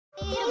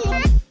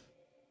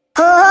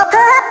Hey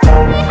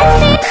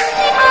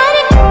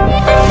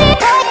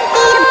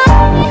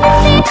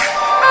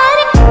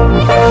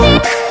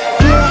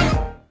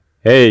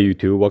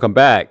YouTube, welcome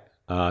back.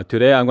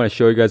 Today I'm going to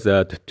show you guys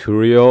a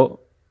tutorial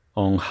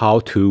on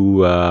how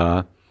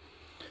to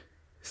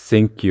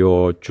sync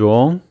your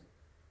drone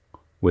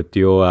with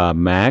your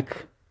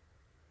Mac,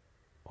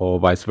 or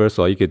vice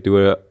versa. You could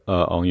do it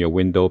on your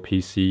Windows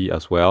PC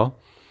as well,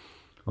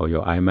 or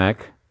your iMac,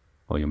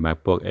 or your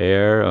MacBook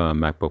Air,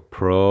 MacBook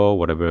Pro,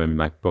 whatever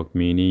MacBook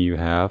Mini you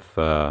have.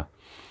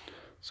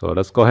 So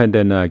let's go ahead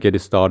and get it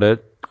started.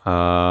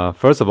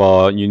 First of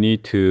all, you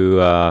need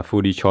to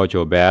fully charge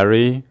your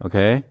battery,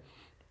 okay?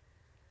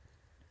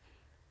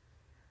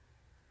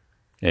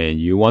 And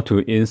you want to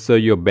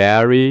insert your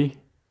battery.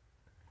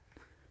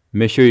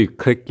 Make sure you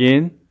click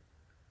in.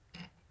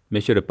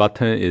 Make sure the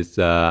button is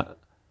pop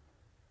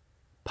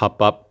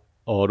up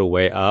all the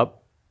way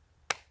up.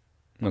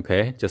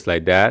 Okay, just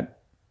like that.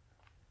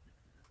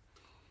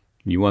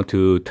 You want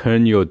to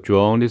turn your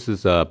drone. This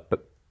is a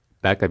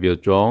back of your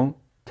drone.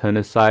 Turn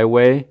it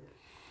sideways.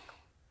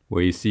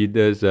 Where you see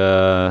there's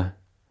a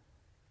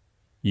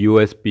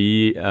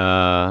USB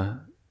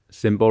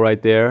symbol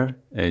right there,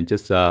 and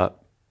just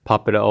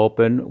pop it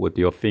open with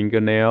your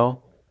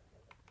fingernail,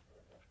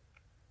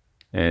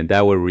 and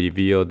that will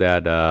reveal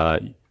that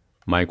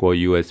micro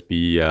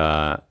USB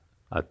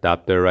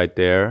adapter right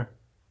there.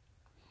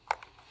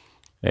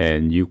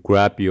 And you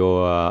grab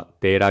your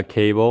data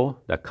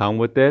cable that comes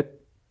with it.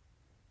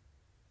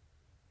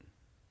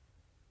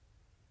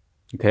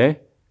 Okay.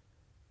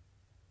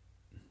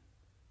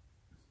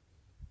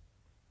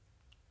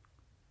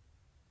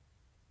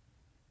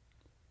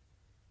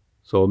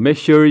 So make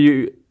sure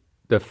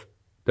the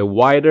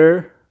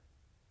wire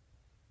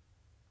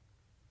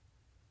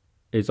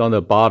is on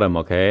the bottom,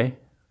 okay?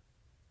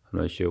 I'm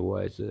not sure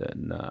why it's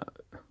not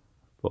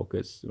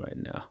focused right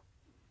now.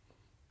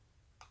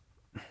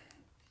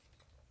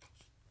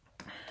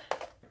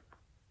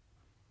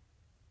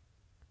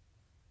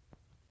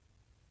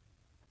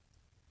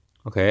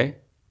 Okay.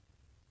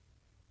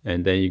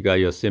 And then you got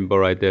your symbol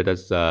right there.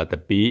 That's the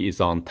B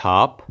is on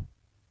top.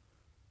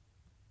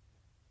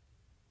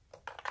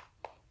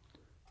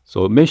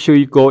 So make sure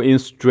you go in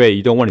straight.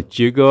 You don't want to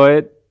jiggle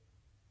it.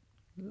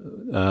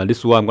 This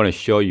is what I'm going to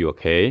show you,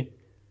 okay?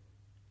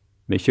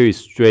 Make sure you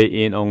straight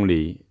in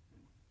only.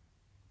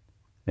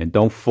 And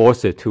don't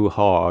force it too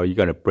hard, or you're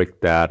going to break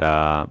that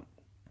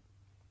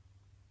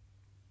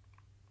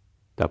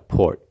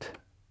port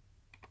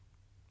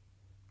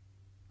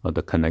or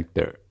the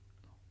connector.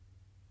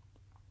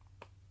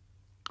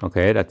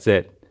 Okay, that's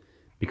it.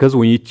 Because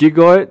when you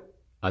jiggle it,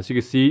 as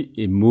you can see,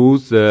 it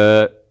moves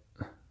the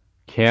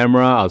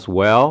camera as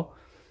well.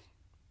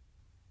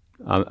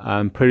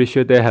 I'm pretty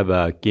sure they have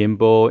a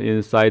gimbal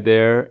inside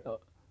there,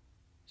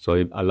 so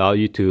it allows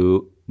you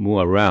to move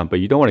around, but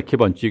you don't want to keep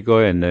on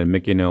jiggling and then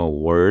making it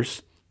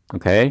worse.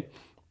 Okay,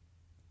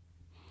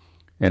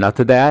 and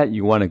after that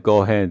you want to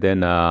go ahead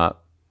and then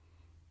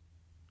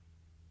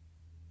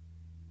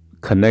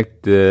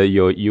connect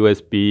your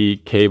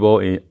USB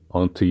cable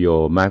onto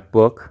your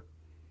MacBook.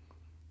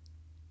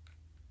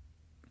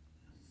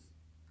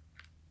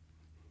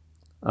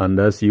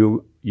 Unless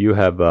you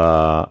have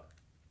a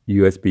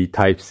USB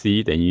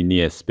Type-C, then you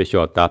need a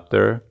special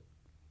adapter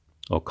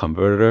or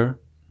converter,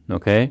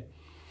 okay?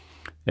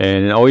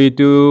 And all you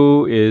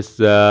do is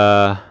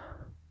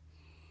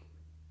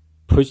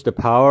push the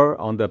power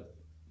on the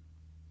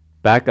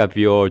back of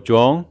your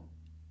drone.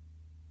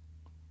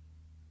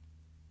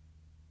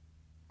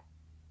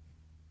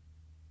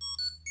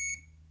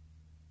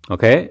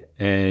 Okay,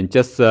 and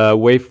just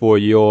wait for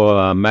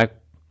your Mac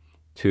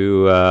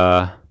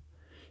to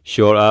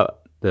show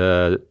up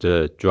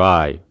the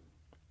drive.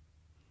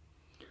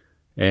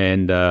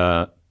 And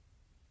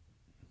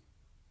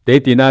they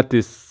did not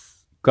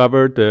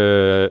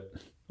discover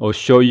or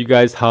show you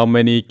guys how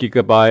many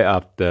gigabyte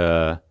of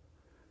the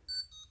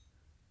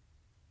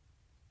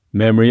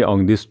memory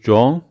on this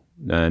drone.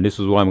 And this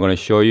is what I'm going to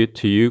show you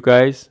to you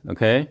guys.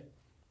 Okay,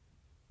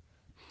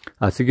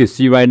 as you can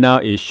see right now,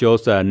 it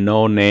shows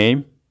no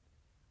name.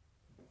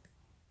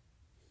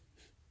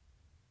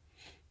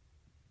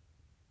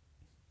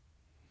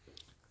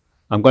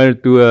 I'm going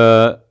to do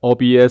a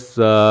OBS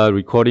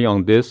recording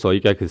on this so you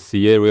guys can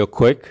see it real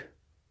quick.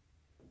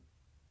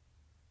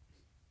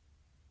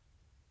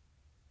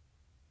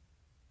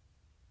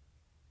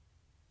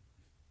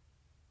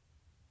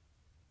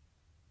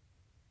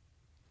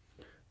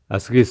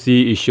 As you can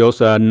see, it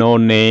shows no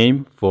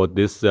name for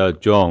this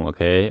drone,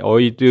 okay? All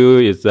you do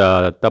is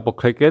double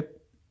click it,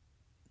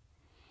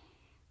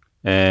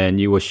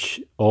 and you will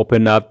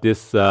open up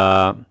this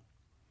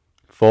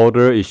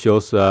folder. It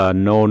shows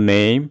no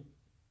name.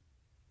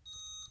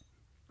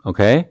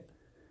 Okay,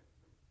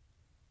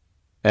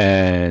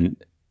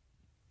 and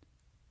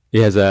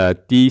it has a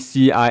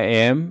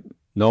DCIM.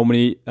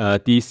 Normally,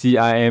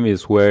 DCIM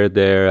is where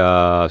they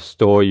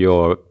store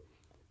your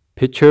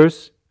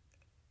pictures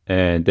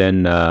and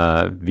then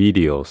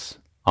videos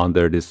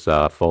under this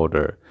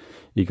folder.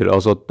 You could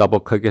also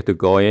double click it to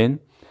go in.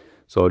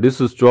 So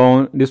this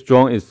drone is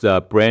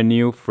brand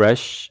new,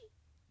 fresh.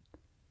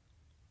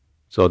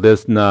 So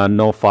there's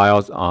no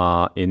files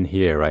in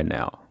here right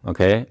now.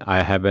 Okay,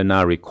 I haven't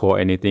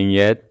recorded anything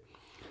yet.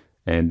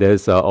 And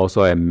there's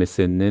also a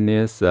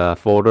miscellaneous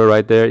folder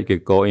right there. You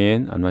could go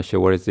in. I'm not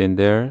sure what is in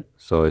there.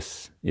 So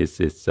it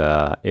is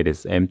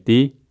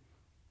empty.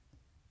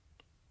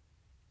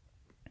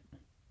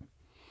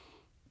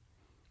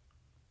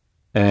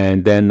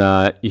 And then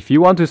if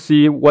you want to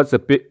see what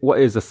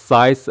is the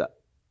size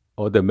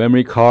of the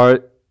memory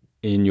card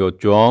in your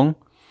drone,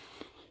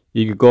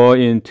 you could go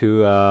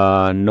into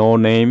no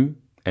name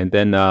and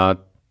then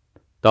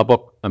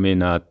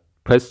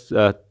press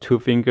two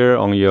finger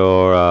on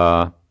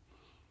your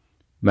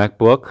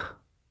MacBook,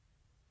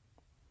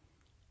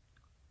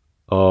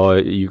 or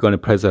you're going to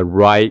press a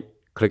right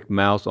click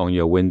mouse on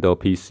your Windows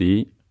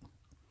PC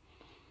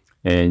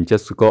and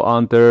just go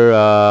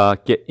under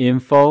get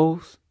info,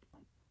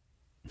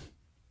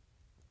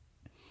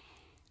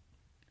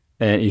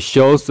 and it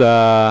shows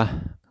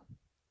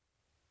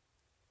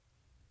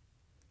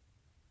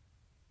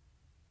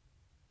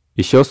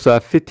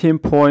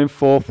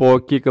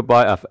 15.44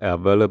 gigabyte of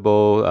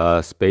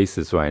available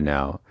spaces right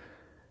now.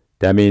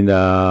 That means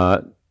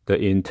the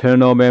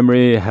internal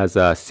memory has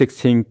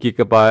 16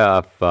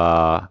 gigabyte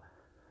of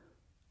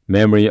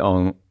memory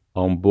on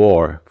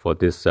board for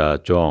this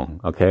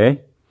drone.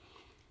 Okay.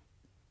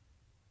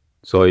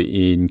 So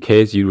in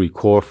case you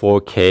record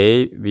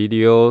 4K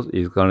videos,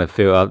 it's gonna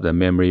fill up the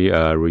memory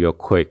real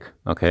quick.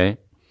 Okay.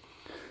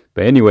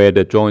 But anyway,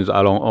 the drones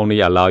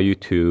only allow you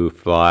to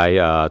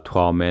fly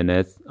 12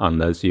 minutes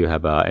unless you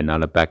have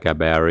another backup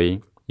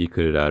battery. You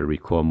could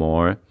record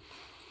more.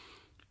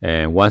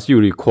 And once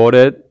you record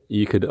it,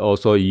 you could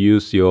also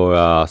use your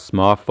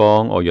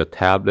smartphone or your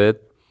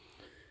tablet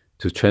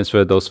to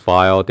transfer those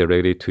files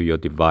directly to your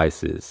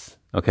devices,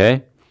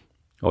 okay?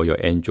 Or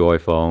your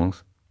Android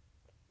phones.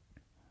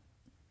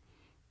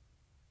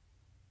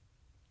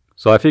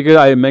 So I figured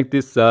I'd make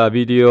this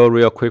video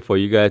real quick for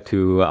you guys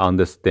to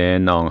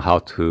understand on how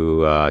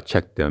to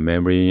check the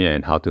memory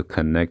and how to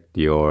connect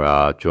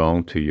your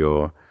drone to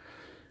your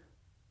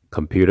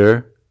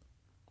computer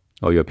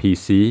or your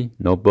PC,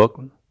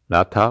 notebook,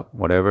 laptop,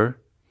 whatever.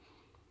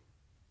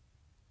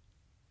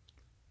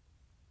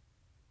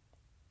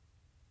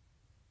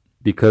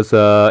 Because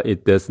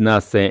it does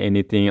not say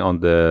anything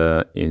on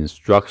the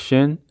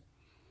instruction,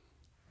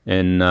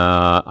 and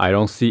I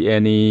don't see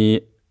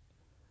any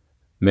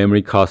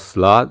memory card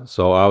slot.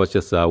 So I was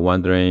just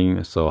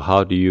wondering, so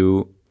how do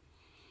you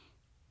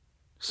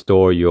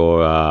store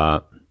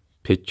your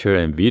picture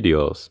and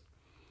videos?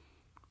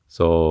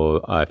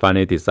 So I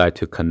finally decided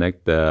to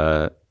connect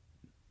to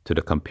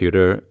the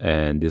computer,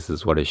 and this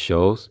is what it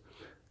shows.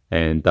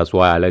 And that's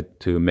why I like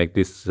to make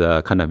this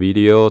kind of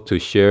video to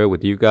share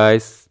with you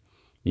guys,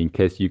 in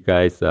case you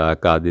guys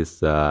got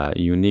this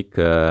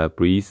Yuneec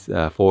Breeze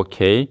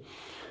 4K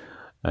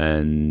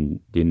and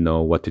didn't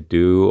know what to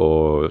do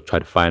or try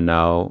to find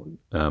out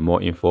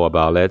more info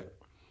about it.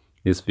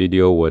 This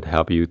video would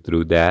help you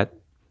through that.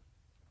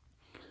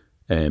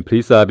 And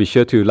please be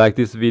sure to like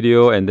this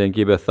video and then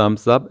give it a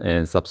thumbs up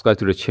and subscribe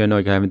to the channel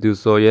if you haven't done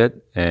so yet,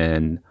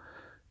 and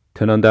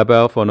turn on that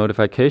bell for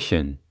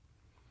notification.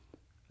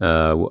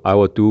 I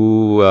will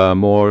do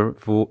more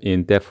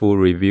in-depth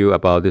review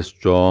about this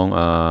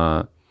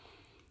drone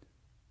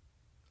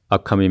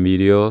upcoming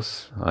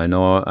videos. I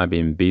know I've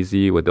been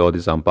busy with all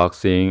this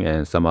unboxing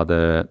and some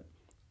other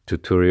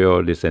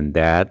tutorial, this and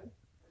that.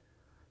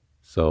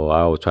 So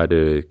I will try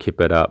to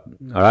keep it up.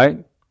 All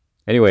right.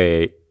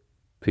 Anyway,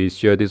 please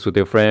share this with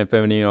your friend and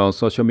family on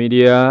social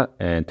media,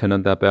 and turn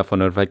on that bell for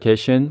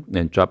notification,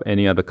 and drop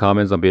any other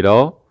comments on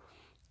below.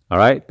 All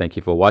right. Thank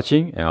you for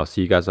watching, and I'll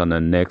see you guys on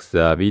the next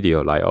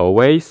video. Like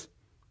always,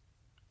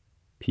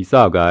 peace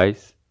out,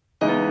 guys.